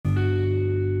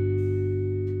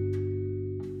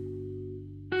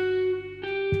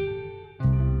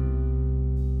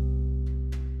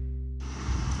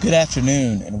Good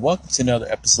afternoon, and welcome to another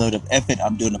episode of F It,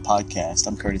 I'm Doing a Podcast.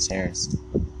 I'm Curtis Harris.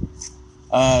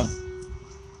 Uh,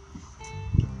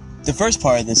 the first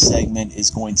part of this segment is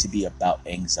going to be about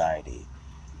anxiety.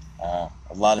 A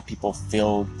lot of people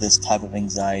feel this type of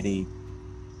anxiety,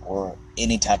 or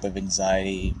any type of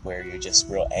anxiety where you're just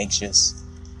real anxious,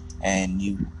 and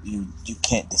you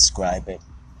can't describe it.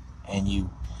 And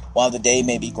while the day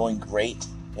may be going great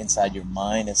inside your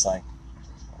mind, it's like,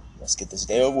 let's get this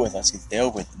day over with. Let's get the day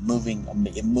over with.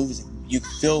 It moves. You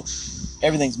feel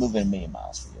everything's moving a million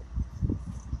miles for you,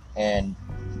 and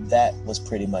that was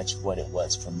pretty much what it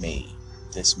was for me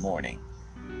this morning.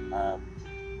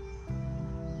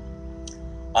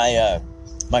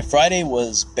 My Friday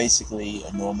was basically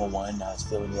a normal one. I was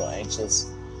feeling real anxious,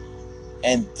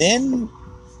 and then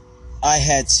I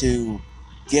had to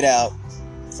get out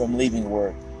from leaving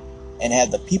work and have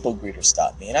the people greeter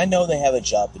stop me. And I know they have a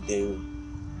job to do,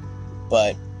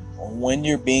 but when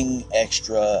you're being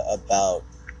extra about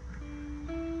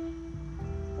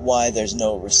why there's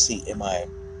no receipt in my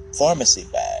pharmacy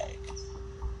bag,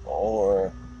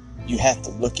 or you have to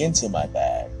look into my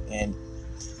bag, and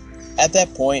at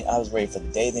that point I was ready for the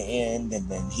day to end, and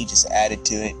then he just added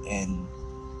to it, and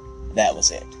that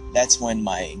was it. That's when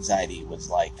my anxiety was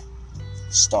like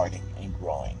starting and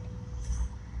growing.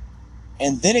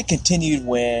 And then it continued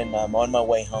when I'm on my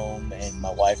way home and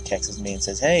my wife texts me and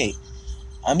says, "Hey,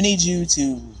 I'm gonna need you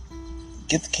to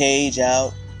get the cage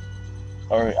out,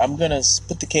 or I'm gonna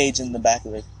put the cage in the back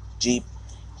of the Jeep,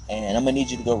 and I'm gonna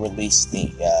need you to go release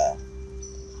the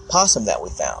possum that we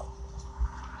found."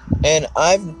 And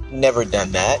I've never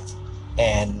done that,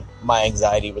 and my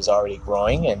anxiety was already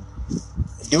growing, and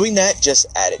doing that just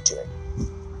added to it.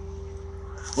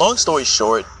 Long story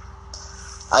short,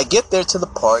 I get there to the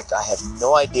park. I have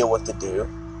no idea what to do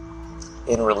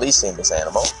in releasing this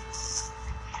animal,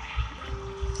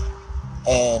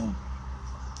 and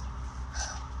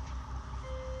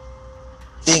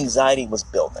the anxiety was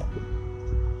building,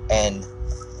 and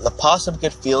the possum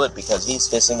could feel it because he's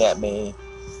hissing at me,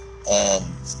 and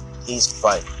he's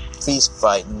frightened. He's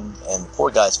frightened, and the poor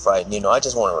guy's frightened. I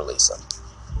just want to release him,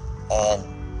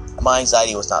 and my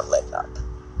anxiety was not letting up,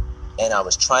 and I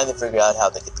was trying to figure out how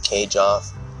to get the cage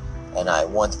off, and I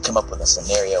wanted to come up with a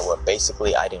scenario where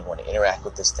basically I didn't want to interact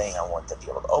with this thing. I wanted to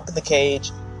be able to open the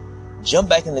cage, jump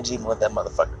back in the Jeep, and let that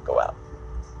motherfucker go out.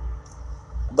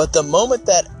 But the moment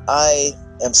that I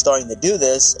am starting to do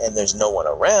this and there's no one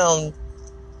around,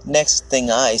 next thing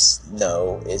I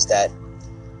know is that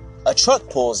a truck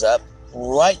pulls up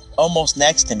right almost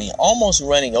next to me, almost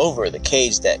running over the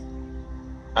cage that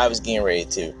I was getting ready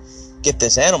to get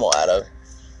this animal out of.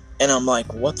 And I'm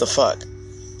like, what the fuck?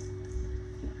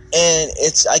 And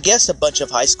it's, I guess, a bunch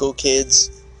of high school kids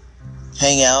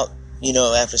hang out,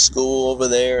 after school over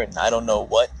there, and I don't know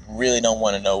what, really don't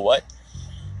want to know what.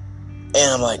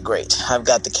 And I'm like, great, I've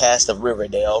got the cast of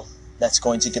Riverdale that's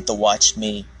going to get to watch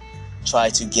me try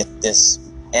to get this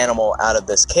animal out of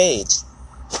this cage.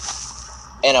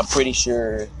 And I'm pretty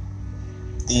sure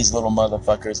these little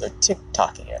motherfuckers are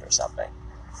TikToking it or something.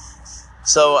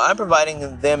 So I'm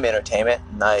providing them entertainment,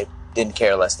 and I didn't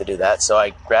care less to do that. So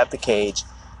I grabbed the cage,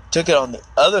 took it on the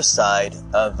other side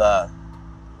of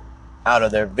out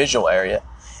of their visual area,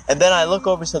 and then I look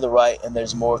over to the right, and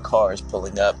there's more cars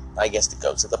pulling up, I guess, to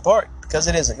go to the park, because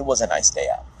it was a nice day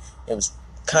out. It was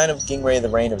kind of getting ready to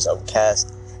rain. It was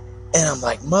overcast, and I'm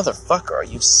like, motherfucker, are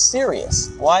you serious?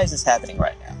 Why is this happening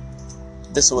right now?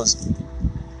 This was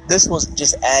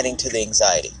just adding to the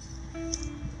anxiety.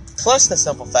 Plus the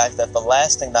simple fact that the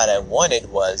last thing that I wanted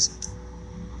was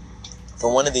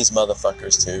for one of these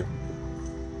motherfuckers to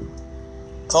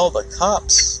call the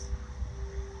cops,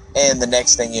 and the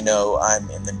next thing you know, I'm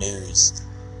in the news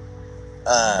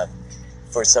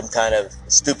for some kind of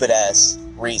stupid ass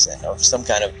reason, or some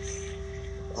kind of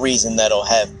reason that'll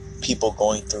have people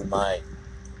going through my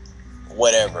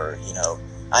whatever.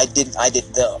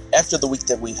 After the week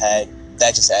that we've had,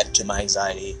 that just added to my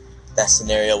anxiety. That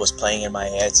scenario was playing in my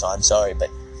head, so I'm sorry, but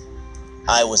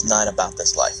I was not about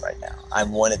this life right now. I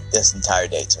wanted this entire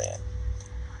day to end.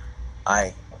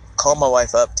 I called my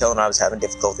wife up, telling her I was having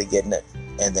difficulty getting it,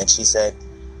 and then she said,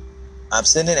 "I'm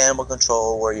sending animal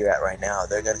control where you're at right now.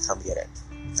 They're going to come get it."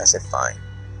 I said, "Fine,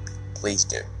 please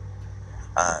do."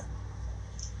 I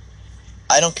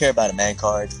don't care about a man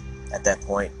card at that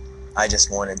point. I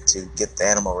just wanted to get the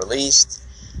animal released,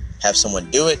 have someone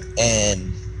do it,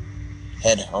 and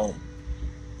head home.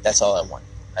 That's all I wanted.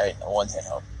 I wanted to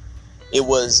head home. It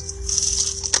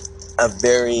was a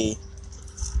very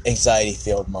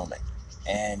anxiety-filled moment,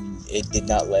 and it did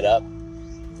not let up.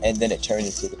 And then it turned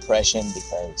into depression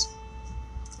because,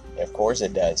 of course,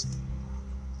 it does.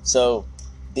 So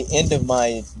the end of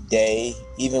my day,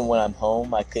 even when I'm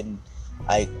home, I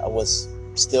was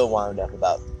still wound up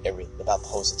about the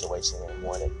whole situation and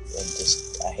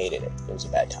I hated it. It was a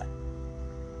bad time.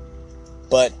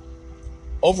 But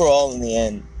overall, in the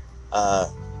end, I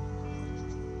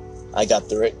got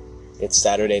through it. It's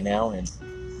Saturday now, and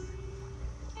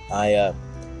I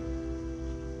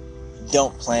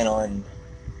don't plan on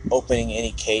opening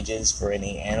any cages for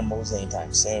any animals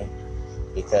anytime soon,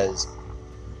 because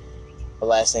the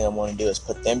last thing I want to do is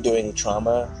put them through any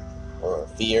trauma or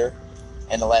fear,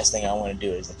 and the last thing I want to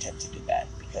do is attempt to do that,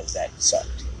 because that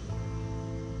sucked.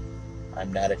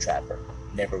 I'm not a trapper.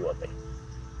 Never will be.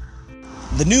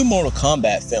 The new Mortal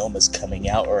Kombat film is coming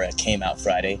out, or it came out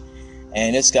Friday,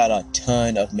 and it's got a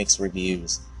ton of mixed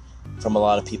reviews from a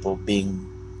lot of people being,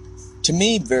 to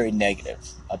me, very negative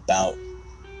about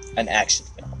an action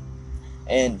film.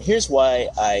 And here's why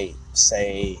I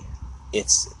say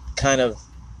it's kind of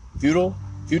futile,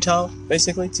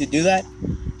 basically, to do that.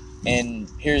 And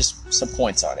here's some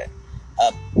points on it.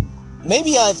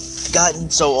 Maybe I've gotten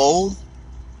so old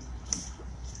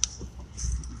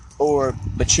or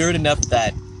matured enough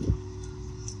that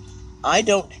I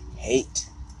don't hate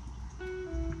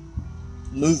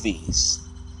movies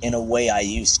in a way I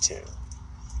used to.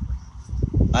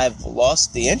 I've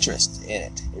lost the interest in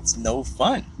it. It's no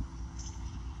fun.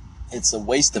 It's a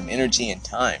waste of energy and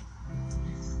time.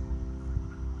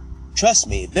 Trust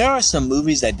me, there are some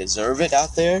movies that deserve it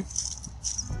out there,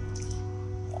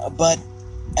 but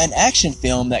an action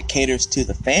film that caters to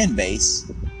the fan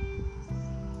base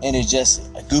and is just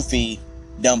a goofy,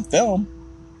 dumb film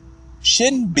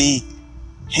shouldn't be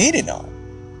hated on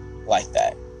like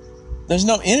that. There's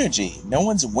no energy. No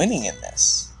one's winning in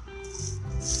this.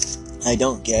 I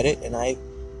don't get it, and I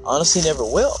honestly never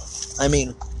will. I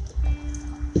mean,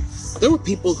 there were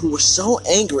people who were so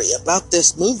angry about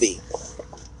this movie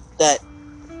that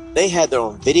they had their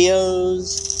own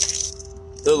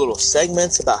videos, their little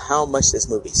segments about how much this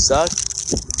movie sucked.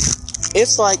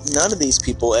 It's like none of these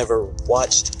people ever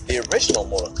watched the original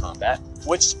Mortal Kombat,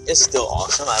 which is still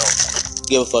awesome. I don't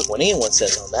give a fuck what anyone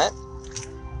says on that.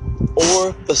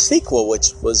 Or the sequel,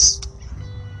 which was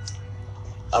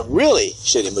a really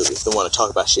shitty movie, if they want to talk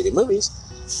about shitty movies.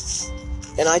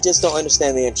 And I just don't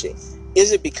understand the energy.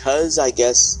 Is it because, I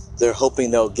guess, they're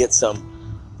hoping they'll make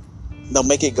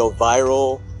it go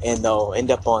viral, and they'll end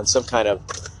up on some kind of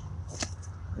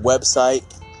website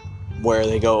where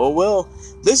they go, oh well,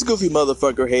 this goofy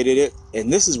motherfucker hated it,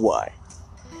 and this is why.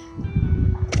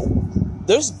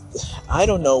 I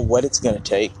don't know what it's going to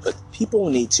take, but people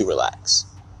need to relax.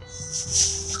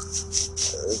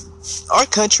 Our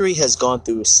country has gone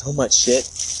through so much shit,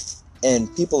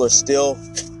 and people are still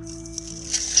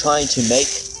trying to make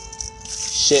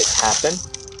shit happen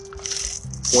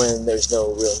when there's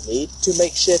no real need to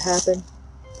make shit happen.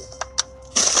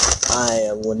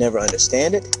 I will never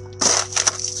understand it.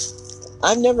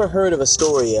 I've never heard of a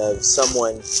story of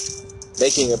someone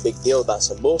making a big deal about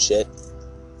some bullshit,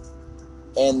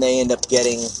 and they end up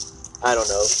getting, I don't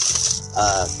know,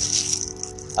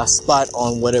 a spot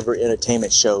on whatever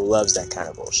entertainment show loves that kind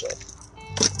of bullshit.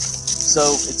 So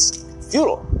it's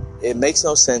futile. It makes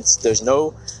no sense.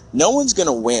 No one's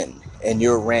gonna win in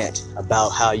your rant about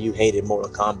how you hated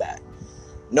Mortal Kombat.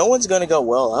 No one's gonna go,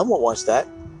 well, I won't watch that,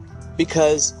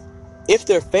 because if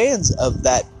they're fans of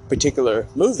that particular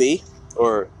movie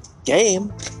or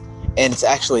game, and it's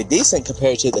actually decent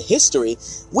compared to the history,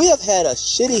 we have had a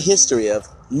shitty history of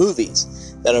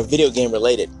movies that are video game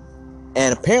related.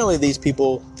 And apparently these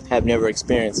people have never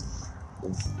experienced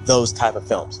those type of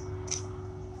films.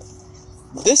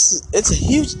 It's a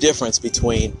huge difference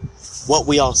between what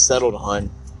we all settled on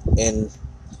and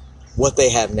what they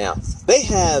have now. They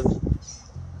have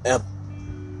a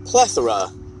plethora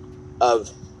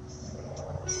of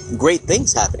great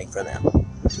things happening for them.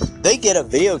 They get a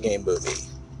video game movie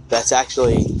that's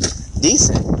actually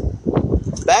decent.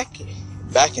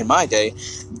 Back in my day,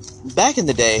 back in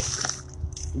the day,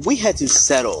 we had to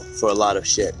settle for a lot of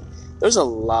shit. There's a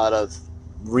lot of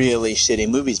really shitty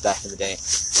movies back in the day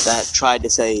that tried to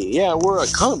say, yeah, we're a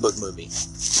comic book movie.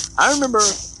 I remember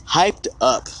hyped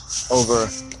up over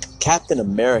Captain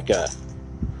America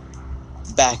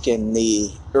back in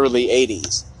the early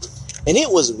 80s. And it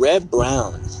was Reb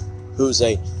Brown, who's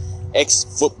a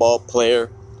ex-football player,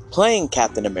 playing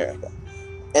Captain America.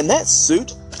 And that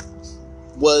suit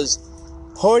was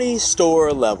party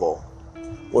store level,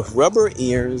 with rubber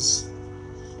ears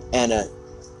and a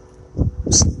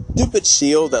stupid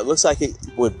shield that looks like it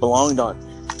would belong on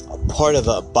a part of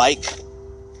a bike.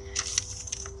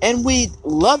 And we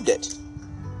loved it.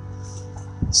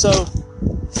 So,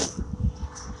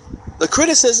 the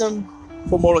criticism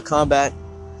for Mortal Kombat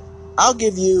I'll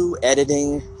give you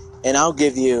editing and I'll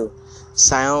give you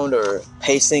sound or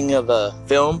pacing of a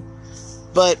film,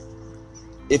 but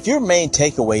if your main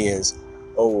takeaway is,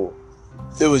 oh,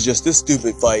 there was just this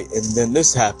stupid fight and then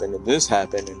this happened and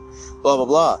blah blah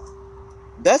blah,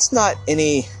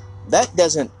 that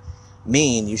doesn't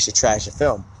mean you should trash a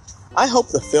film. I hope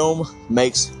the film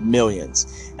makes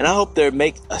millions, and I hope they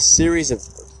make a series of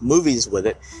movies with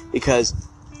it, because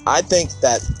I think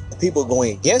that the people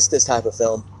going against this type of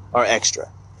film are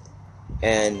extra,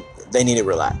 and they need to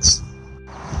relax.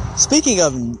 Speaking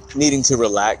of needing to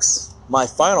relax, my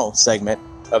final segment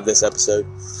of this episode,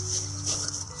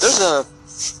 there's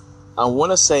I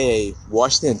want to say a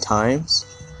Washington Times,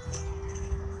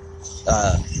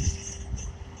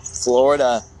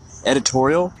 Florida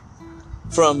editorial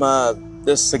from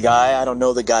this guy, I don't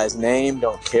know the guy's name,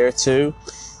 don't care to,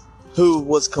 who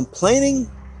was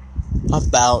complaining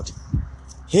about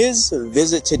his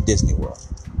visit to Disney World.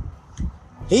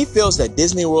 He feels that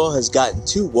Disney World has gotten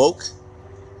too woke,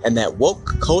 and that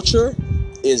woke culture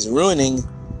is ruining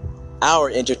our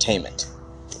entertainment.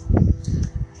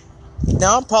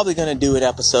 Now, I'm probably going to do an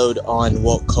episode on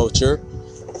woke culture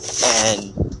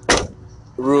and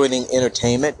ruining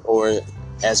entertainment, or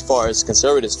as far as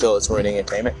conservatives feel it's ruining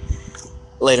entertainment,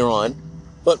 later on.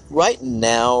 But right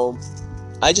now,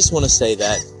 I just want to say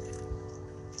that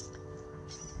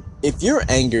if you're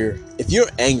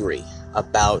angry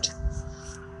about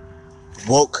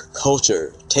woke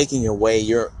culture taking away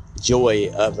your joy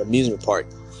of amusement park,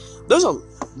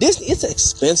 it's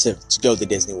expensive to go to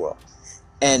Disney World.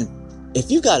 And if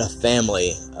you got a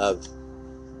family of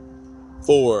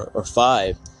 4 or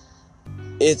 5,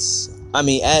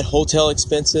 add hotel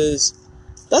expenses,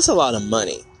 that's a lot of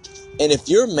money. And if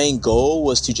your main goal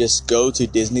was to just go to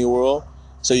Disney World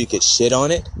so you could shit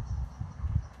on it,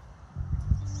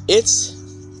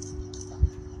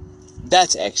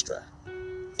 that's extra.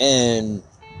 And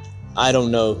I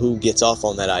don't know who gets off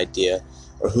on that idea,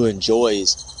 or who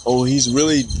enjoys, oh, he's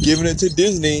really giving it to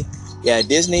Disney. Yeah,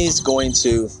 Disney's going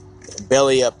to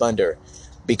belly up under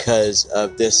because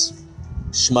of this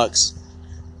schmuck's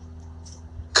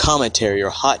commentary or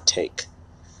hot take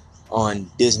on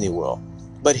Disney World.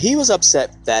 But he was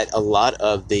upset that a lot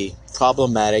of the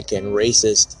problematic and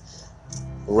racist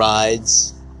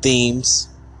rides, themes,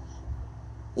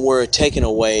 were taken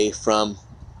away from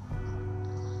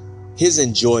his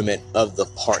enjoyment of the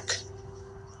park.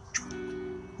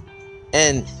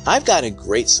 And I've got a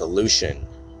great solution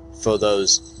for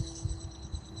those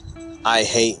I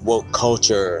hate woke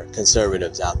culture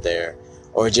conservatives out there,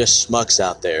 or just schmucks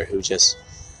out there who just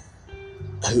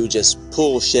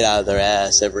pull shit out of their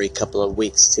ass every couple of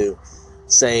weeks to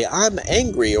say, I'm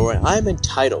angry or I'm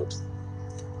entitled.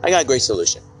 I got a great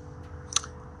solution.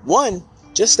 One,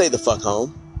 just stay the fuck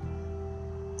home.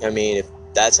 I mean, if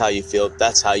that's how you feel, if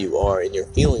that's how you are in your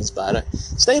feelings about it,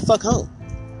 stay the fuck home.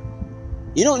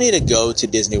 You don't need to go to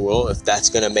Disney World if that's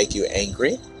going to make you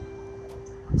angry.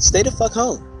 Stay the fuck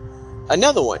home.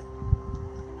 Another one.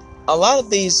 A lot of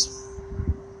these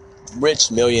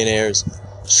rich millionaires,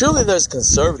 surely there's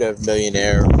conservative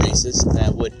millionaire races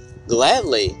that would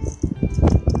gladly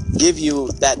give you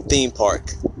that theme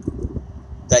park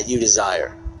that you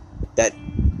desire, that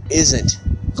isn't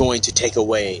going to take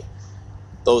away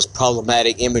those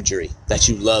problematic imagery that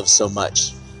you love so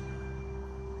much.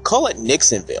 Call it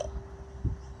Nixonville.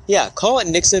 Yeah, call it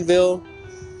Nixonville.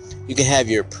 You can have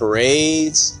your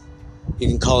parades. You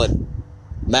can call it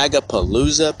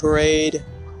MAGA-Palooza Parade.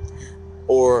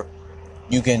 Or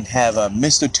you can have a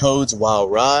Mr. Toad's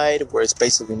Wild Ride, where it's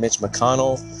basically Mitch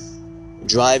McConnell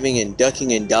driving and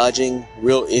ducking and dodging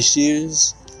real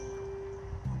issues.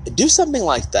 Do something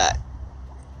like that.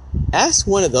 Ask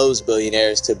one of those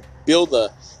billionaires to build a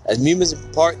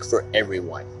amusement park for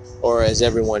everyone, or as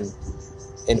everyone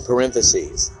in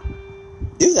parentheses.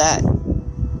 Do that.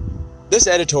 This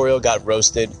editorial got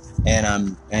roasted,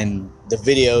 and the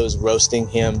videos roasting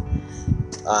him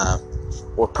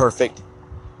were perfect.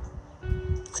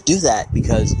 Do that,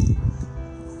 because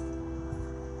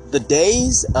the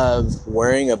days of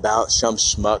worrying about some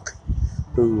schmuck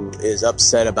who is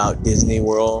upset about Disney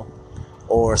World,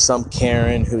 or some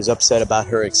Karen who's upset about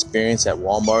her experience at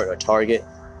Walmart or Target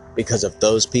because of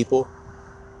those people,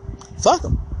 fuck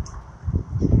them.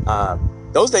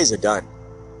 Those days are done.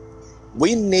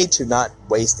 We need to not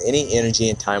waste any energy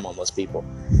and time on those people.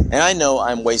 And I know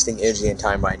I'm wasting energy and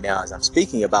time right now as I'm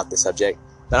speaking about the subject,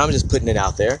 but I'm just putting it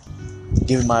out there,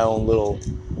 giving my own little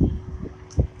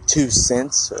 2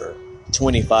 cents, or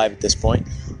 25 at this point,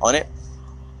 on it.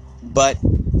 But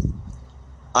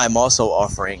I'm also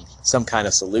offering some kind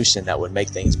of solution that would make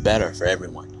things better for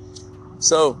everyone.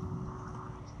 So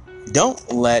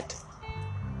don't let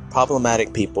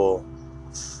problematic people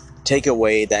take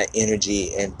away that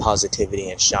energy and positivity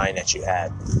and shine that you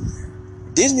had.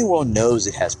 Disney World knows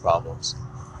it has problems.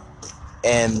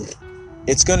 And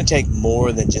it's going to take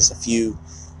more than just a few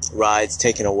rides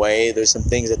taken away. There's some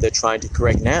things that they're trying to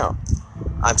correct now.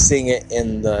 I'm seeing it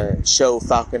in the show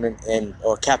Falcon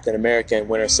or Captain America and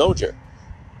Winter Soldier,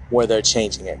 where they're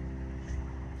changing it.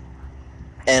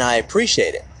 And I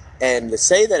appreciate it. And to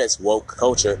say that it's woke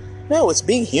culture, no, it's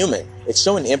being human. It's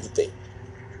showing empathy.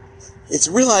 It's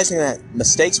realizing that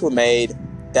mistakes were made.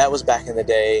 That was back in the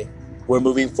day. We're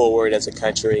moving forward as a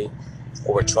country,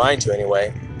 or we're trying to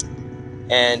anyway,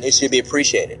 and it should be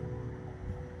appreciated.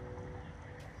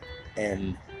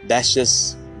 And that's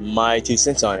just my 2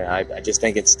 cents on it. I just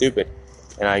think it's stupid,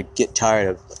 and I get tired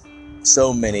of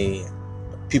so many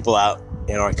people out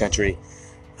in our country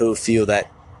who feel that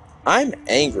I'm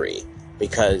angry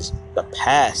because the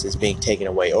past is being taken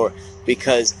away, or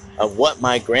because of what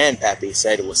my grandpappy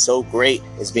said was so great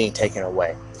is being taken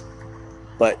away.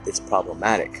 But it's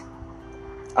problematic.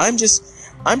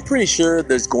 I'm pretty sure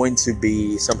there's going to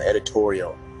be some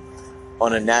editorial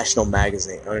on a national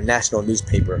magazine, on a national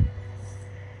newspaper,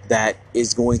 that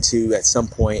is going to at some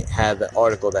point have an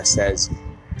article that says,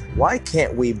 why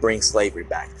can't we bring slavery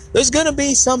back? There's going to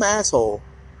be some asshole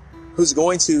who's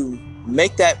going to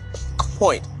make that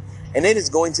point, and it is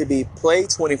going to be played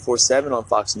 24/7 on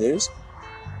Fox News.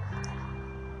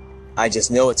 I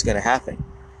just know it's going to happen.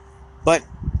 But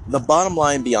the bottom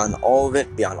line, beyond all of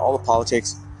it, beyond all the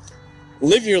politics,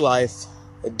 live your life.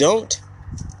 Don't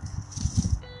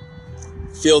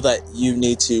feel that you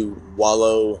need to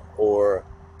wallow or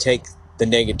take the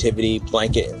negativity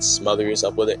blanket and smother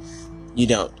yourself with it. You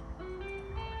don't.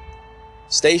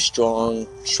 Stay strong.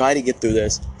 Try to get through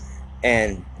this.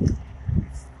 And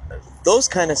those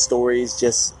kind of stories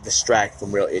just distract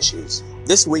from real issues.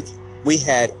 This week, we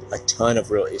had a ton of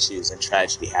real issues and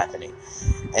tragedy happening.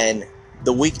 And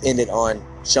the week ended on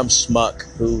some schmuck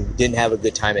who didn't have a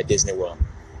good time at Disney World.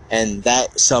 And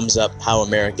that sums up how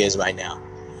America is right now.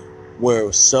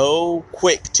 We're so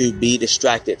quick to be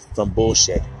distracted from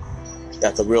bullshit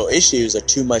that the real issues are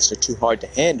too much or too hard to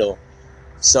handle.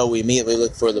 So we immediately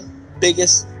look for the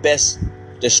biggest, best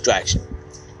distraction.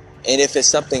 And if it's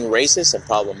something racist and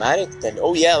problematic, then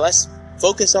oh yeah, let's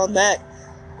focus on that.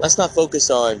 Let's not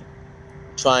focus on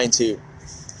trying to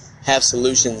have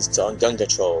solutions on gun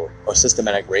control or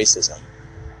systematic racism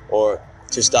or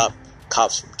to stop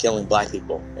cops from killing black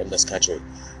people in this country.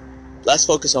 Let's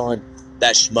focus on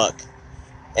that schmuck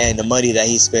and the money that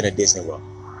he spent at Disney World.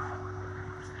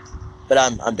 But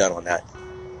I'm done on that.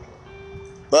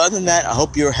 But other than that, I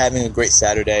hope you're having a great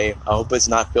Saturday. I hope it's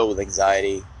not filled with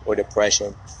anxiety or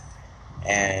depression.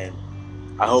 And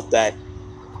I hope that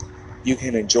you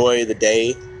can enjoy the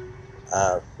day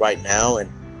right now and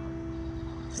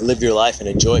live your life and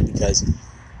enjoy it, because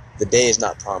the day is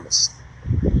not promised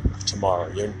tomorrow.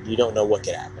 You don't know what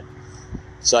could happen.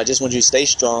 So I just want you to stay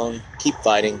strong, keep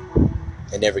fighting,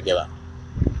 and never give up.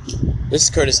 This is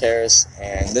Curtis Harris,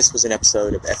 and this was an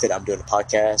episode of F It, I'm Doing a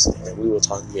Podcast, and we will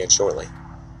talk again shortly.